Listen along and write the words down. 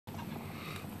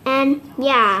And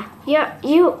yeah, you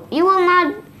will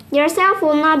not, yourself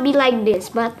will not be like this,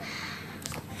 but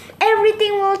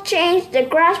everything will change. The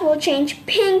grass will change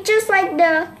pink, just like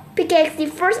the PKXD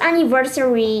first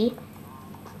anniversary.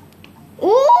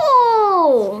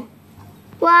 Ooh!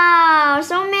 Wow,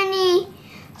 so many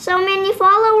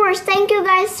followers. Thank you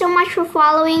guys so much for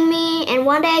following me. And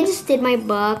one day I just did my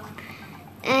book.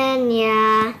 And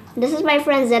yeah, this is my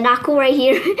friend Zedaku right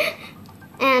here.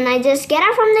 And I just get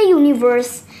out from the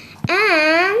universe.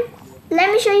 And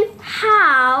let me show you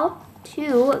how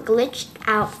to glitch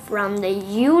out from the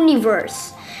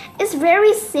universe. It's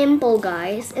very simple,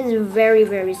 guys. It's very,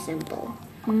 very simple.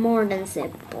 More than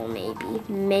simple,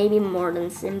 maybe more than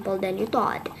simple than you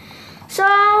thought.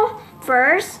 So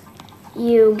first,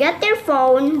 you get your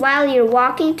phone while you're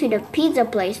walking to the pizza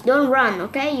place. Don't run,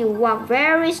 okay? You walk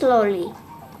very slowly.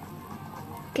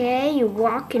 Okay, you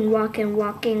walking.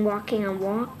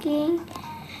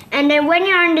 And then when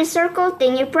you're on the circle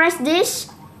thing, you press this.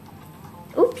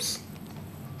 Oops.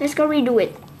 Let's go redo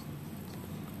it.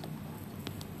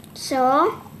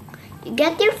 So, you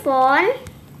get your phone.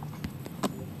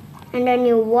 And then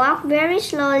you walk very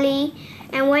slowly.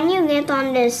 And when you get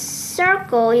on this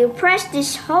circle, you press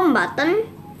this home button.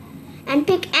 And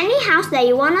pick any house that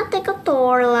you want to take a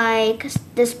tour, like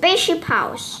the spaceship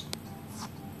house.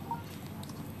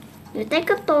 You take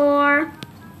a tour.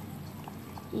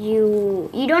 You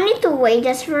don't need to wait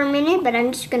just for a minute, but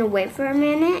I'm just gonna wait for a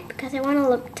minute because I want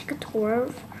to take a tour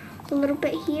of a little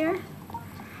bit here.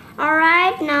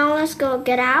 Alright, now let's go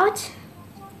get out.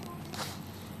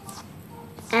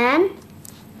 And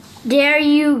there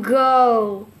you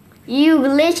go. You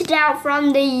glitched out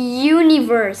from the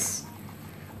universe.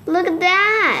 Look at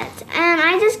that. And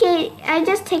I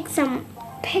just take some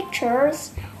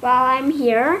pictures while I'm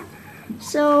here.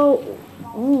 So,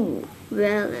 ooh,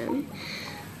 well then.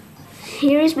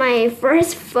 Here is my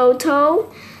first photo,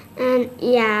 and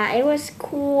yeah, it was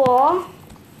cool.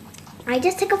 I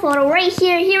just took a photo right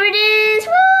here. Here it is.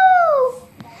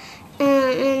 Woo!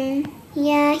 And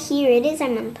yeah, here it is.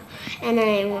 And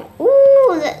I went,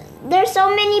 ooh, there's so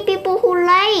many people who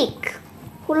like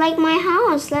my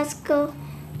house. Let's go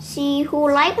see who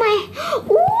like my.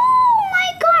 Oh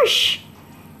my gosh!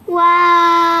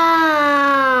 Wow!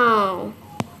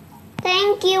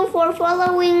 Thank you for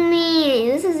following me.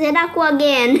 This is Zedaku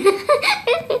again.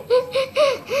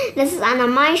 This is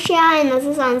Anamaisha, and this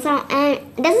is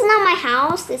this is not my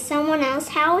house. It's someone else's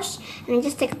house. And I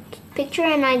just take a picture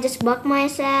and I just book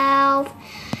myself.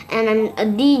 And I'm a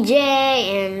DJ.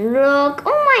 And look,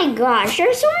 oh my gosh,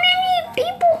 there's so many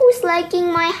people who's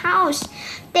liking my house.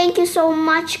 Thank you so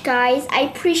much, guys. I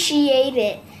appreciate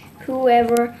it.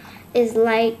 Whoever is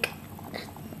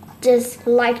just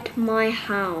liked my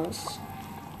house.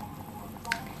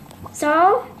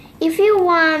 So if you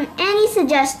want any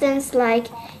suggestions, like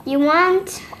you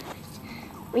want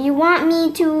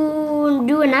me to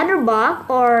do another box,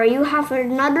 or you have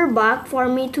another box for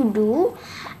me to do,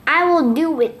 I will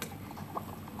do it.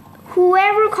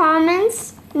 Whoever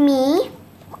comments me,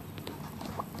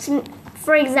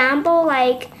 for example,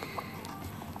 like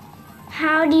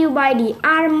how do you buy the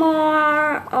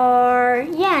armor, or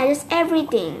yeah, just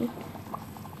everything.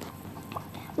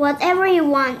 Whatever you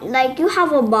want, like you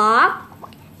have a box,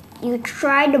 you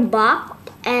try the box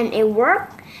and it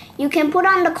worked, you can put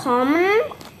on the comment,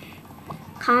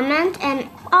 and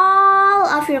all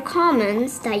of your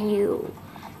comments that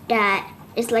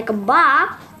is like a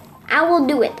box, I will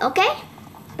do it, okay?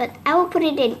 But I will put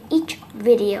it in each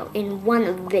video, in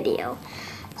one video.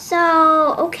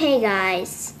 So okay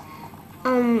guys,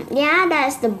 yeah,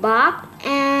 that's the box,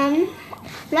 and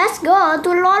let's go to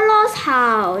Lolo's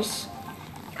house.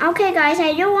 Okay guys,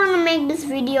 I don't want to make this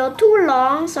video too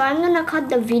long, so I'm gonna cut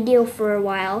the video for a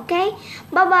while, okay?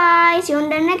 Bye bye, see you on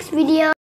the next video.